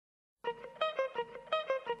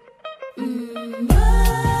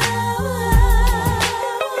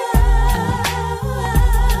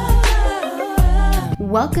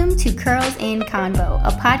Welcome to Curls in Convo,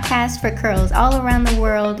 a podcast for curls all around the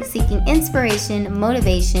world seeking inspiration,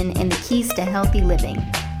 motivation, and the keys to healthy living.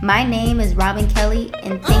 My name is Robin Kelly,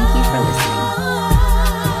 and thank you for listening.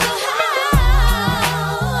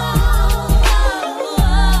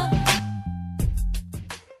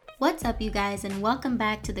 What's up, you guys, and welcome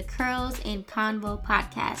back to the Curls in Convo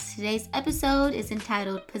podcast. Today's episode is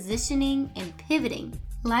entitled Positioning and Pivoting.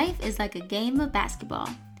 Life is like a game of basketball.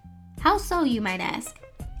 How so, you might ask?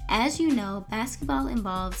 As you know, basketball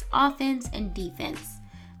involves offense and defense.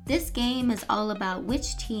 This game is all about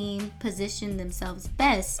which team position themselves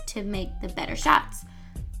best to make the better shots.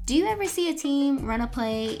 Do you ever see a team run a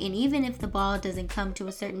play, and even if the ball doesn't come to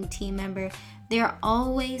a certain team member, they're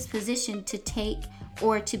always positioned to take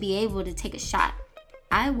or to be able to take a shot?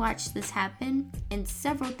 I watched this happen, and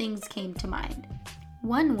several things came to mind.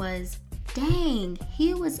 One was, dang,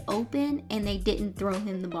 he was open and they didn't throw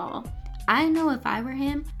him the ball. I know if I were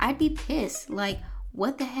him, I'd be pissed, like,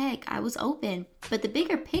 what the heck, I was open. But the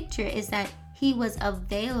bigger picture is that he was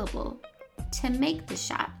available to make the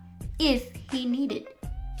shot if he needed.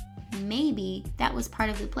 Maybe that was part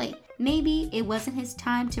of the play. Maybe it wasn't his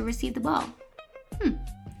time to receive the ball.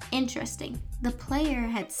 Interesting. The player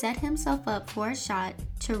had set himself up for a shot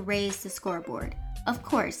to raise the scoreboard. Of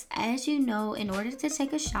course, as you know, in order to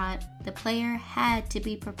take a shot, the player had to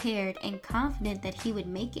be prepared and confident that he would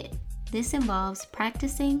make it. This involves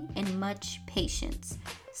practicing and much patience.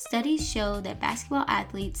 Studies show that basketball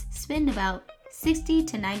athletes spend about 60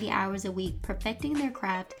 to 90 hours a week perfecting their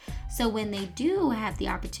craft, so when they do have the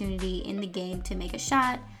opportunity in the game to make a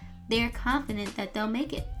shot, they're confident that they'll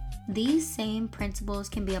make it. These same principles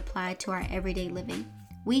can be applied to our everyday living.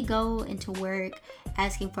 We go into work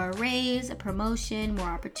asking for a raise, a promotion, more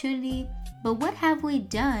opportunity, but what have we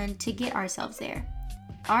done to get ourselves there?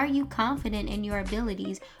 Are you confident in your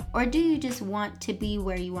abilities, or do you just want to be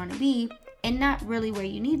where you want to be and not really where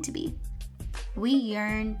you need to be? We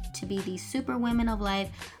yearn to be the super women of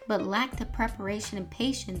life, but lack the preparation and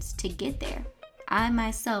patience to get there. I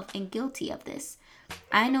myself am guilty of this.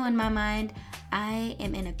 I know in my mind, I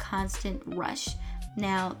am in a constant rush.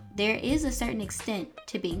 Now, there is a certain extent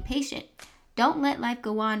to being patient. Don't let life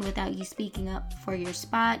go on without you speaking up for your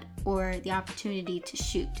spot or the opportunity to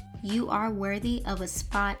shoot. You are worthy of a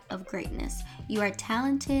spot of greatness. You are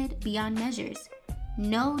talented beyond measures.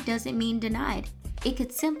 No doesn't mean denied. It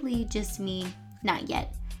could simply just mean not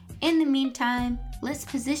yet. In the meantime, let's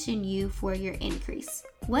position you for your increase.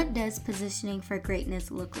 What does positioning for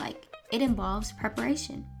greatness look like? It involves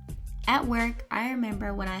preparation. At work, I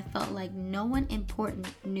remember when I felt like no one important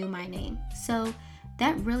knew my name. So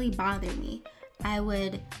that really bothered me. I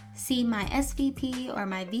would see my SVP or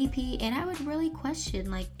my VP and I would really question,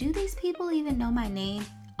 like, do these people even know my name?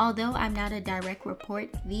 Although I'm not a direct report,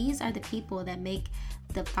 these are the people that make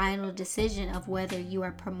the final decision of whether you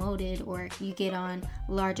are promoted or you get on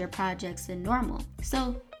larger projects than normal.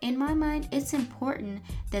 So in my mind, it's important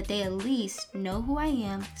that they at least know who I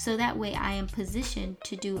am, so that way I am positioned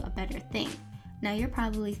to do a better thing. Now you're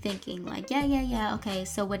probably thinking like, yeah, okay,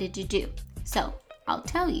 so what did you do? So I'll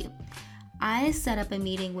tell you. I set up a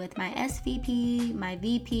meeting with my SVP, my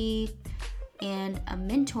VP, and a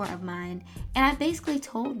mentor of mine, and I basically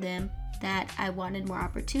told them that I wanted more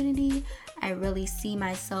opportunity. I really see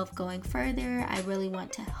myself going further. I really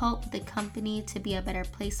want to help the company to be a better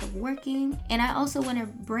place of working, and I also want to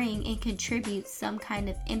bring and contribute some kind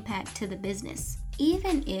of impact to the business.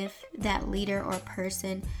 Even if that leader or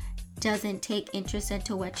person doesn't take interest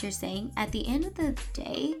into what you're saying, at the end of the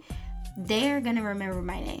day, they're going to remember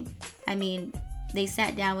my name. I mean, they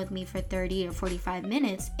sat down with me for 30 or 45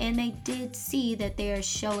 minutes and they did see that they are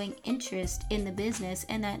showing interest in the business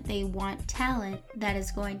and that they want talent that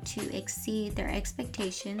is going to exceed their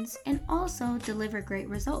expectations and also deliver great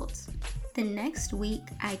results. The next week,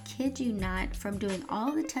 I kid you not, from doing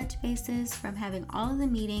all the touch bases, from having all the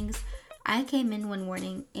meetings, I came in one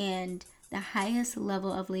morning and the highest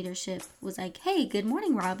level of leadership was like, hey, good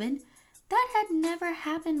morning, Robin. That had never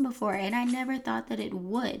happened before, and I never thought that it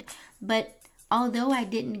would. But although I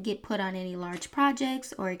didn't get put on any large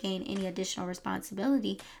projects or gain any additional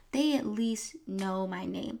responsibility, they at least know my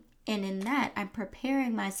name. And in that, I'm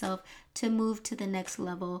preparing myself to move to the next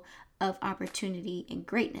level of opportunity and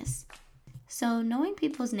greatness. So knowing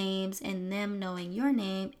people's names and them knowing your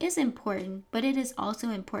name is important, but it is also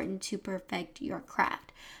important to perfect your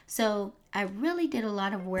craft. So I really did a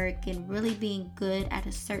lot of work in really being good at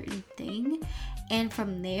a certain thing. And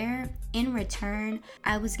from there, in return,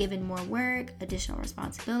 I was given more work, additional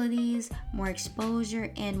responsibilities, more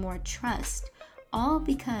exposure, and more trust, all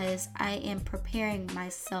because I am preparing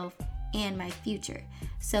myself and my future.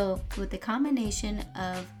 So with the combination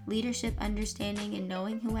of leadership understanding and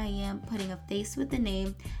knowing who I am, putting a face with the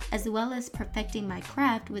name, as well as perfecting my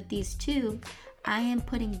craft with these two, I am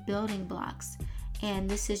putting building blocks. And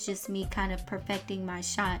this is just me kind of perfecting my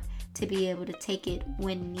shot to be able to take it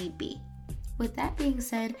when need be. With that being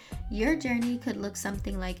said, your journey could look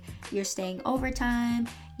something like you're staying overtime,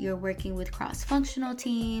 you're working with cross-functional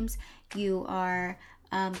teams, you are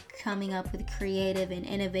coming up with creative and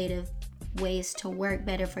innovative ways to work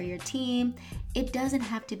better for your team. It doesn't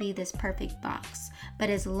have to be this perfect box,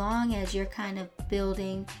 but as long as you're kind of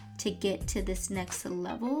building to get to this next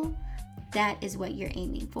level, that is what you're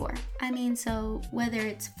aiming for. So whether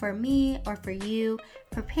it's for me or for you,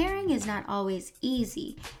 preparing is not always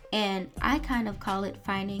easy. And I kind of call it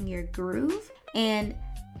finding your groove. And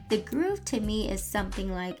the groove to me is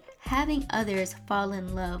something like having others fall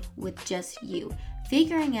in love with just you.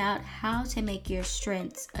 Figuring out how to make your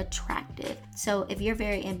strengths attractive. So if you're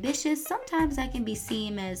very ambitious, sometimes that can be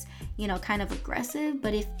seen as, kind of aggressive.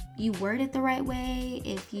 But if you word it the right way,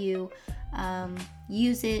 if you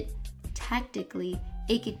use it tactically,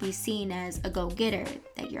 it could be seen as a go-getter,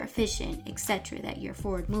 that you're efficient, etc., that you're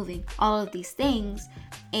forward-moving, all of these things,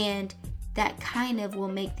 and that kind of will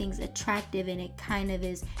make things attractive, and it kind of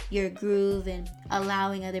is your groove and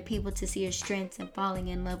allowing other people to see your strengths and falling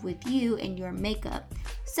in love with you and your makeup.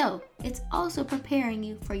 So it's also preparing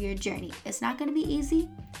you for your journey. It's not going to be easy,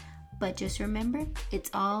 but just remember,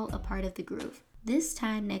 it's all a part of the groove. This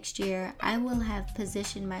time next year, I will have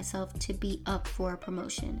positioned myself to be up for a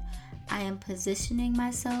promotion. I am positioning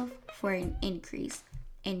myself for an increase,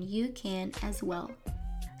 and you can as well.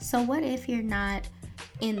 So what if you're not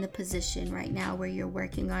in the position right now where you're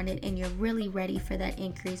working on it and you're really ready for that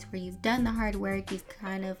increase, where you've done the hard work, you've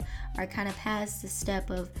kind of past the step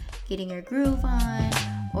of getting your groove on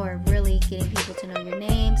or really getting people to know your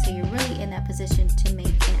name, so you're really in that position to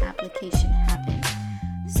make an application happen.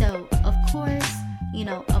 So of course,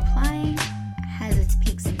 applying has its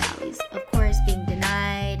peaks and valleys. Of course, being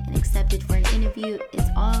denied and accepted for an interview is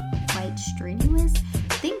all quite strenuous.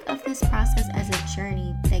 Think of this process as a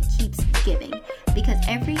journey that keeps giving, because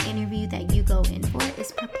every interview that you go in for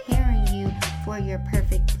is preparing you for your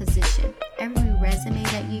perfect position. Every resume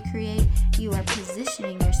that you create, you are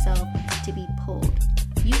positioning yourself to be pulled.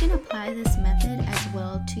 You can apply this method as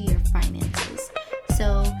well to your finances.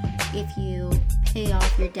 So if you pay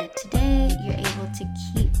off your debt today, you're able to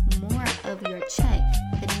keep more of your check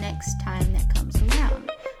the next time that comes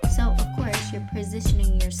around. So of course, you're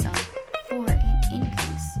positioning yourself for an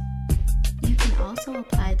increase. You can also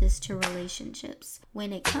apply this to relationships.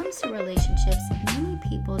 When it comes to relationships, many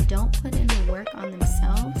people don't put in the work on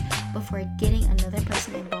themselves before getting another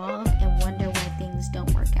person involved and wonder why things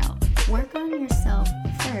don't work out. Work on yourself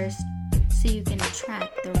first so you can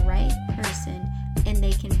attract the right person and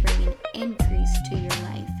they can bring an increase to your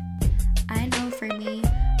life. I know for me,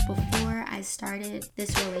 before I started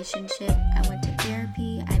this relationship, I went to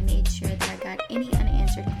therapy. I made sure that I got any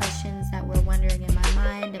unanswered questions that were wondering in my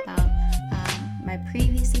mind about my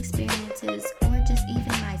previous experiences or just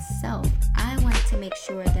even myself. I wanted to make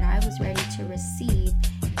sure that I was ready to receive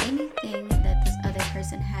anything that this other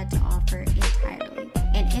person had to offer entirely.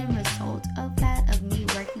 And in result of that, of me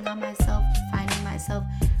working on myself, finding myself,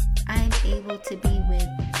 I'm able to be with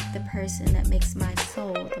the person that makes my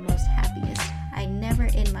soul the most happiest. I never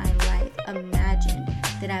in my life imagined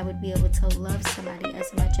that I would be able to love somebody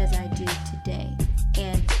as much as I do today.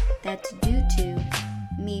 And that's due to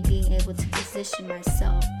me being able to position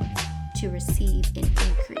myself to receive an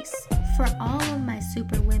increase. For all of my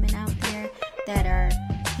super women out there that are,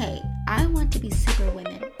 hey, I want to be super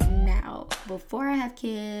women now, before I have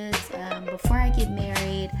kids, before I get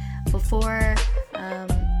married, before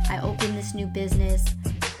I open this new business,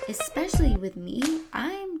 especially with me,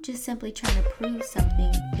 I'm just simply trying to prove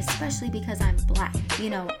something, especially because I'm Black.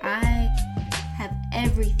 I have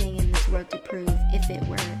everything in this world to prove if it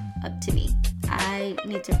were up to me. I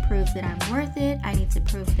need to prove that I'm worth it. I need to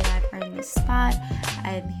prove that I've earned this spot.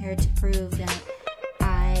 I'm here to prove that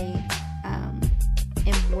I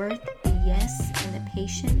am worth the yes and the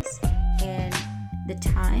patience and the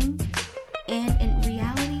time. And in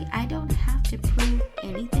reality, I don't have to prove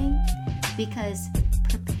anything, because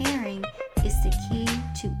preparing is the key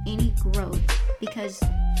to any growth, because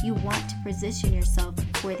you want to position yourself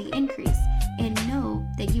for the increase. And know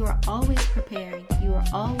that you are always preparing, you are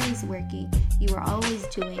always working, you are always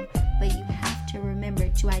doing, but you have to remember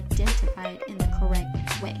to identify it in the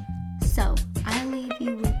correct way. So, I leave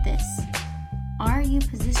you with this. Are you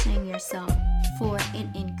positioning yourself for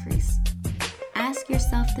an increase? Ask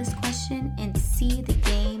yourself this question and see the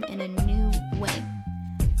game in a new way.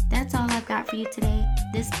 That's all I've got for you today.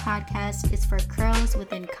 This podcast is for Curls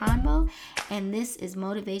Within Convo, and this is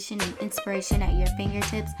motivation and inspiration at your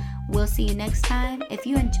fingertips. We'll see you next time. If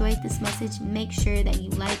you enjoyed this message, make sure that you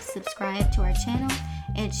like, subscribe to our channel,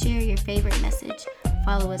 and share your favorite message.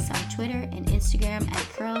 Follow us on Twitter and Instagram at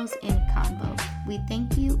Curls in Convo. We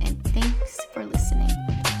thank you and thanks for listening.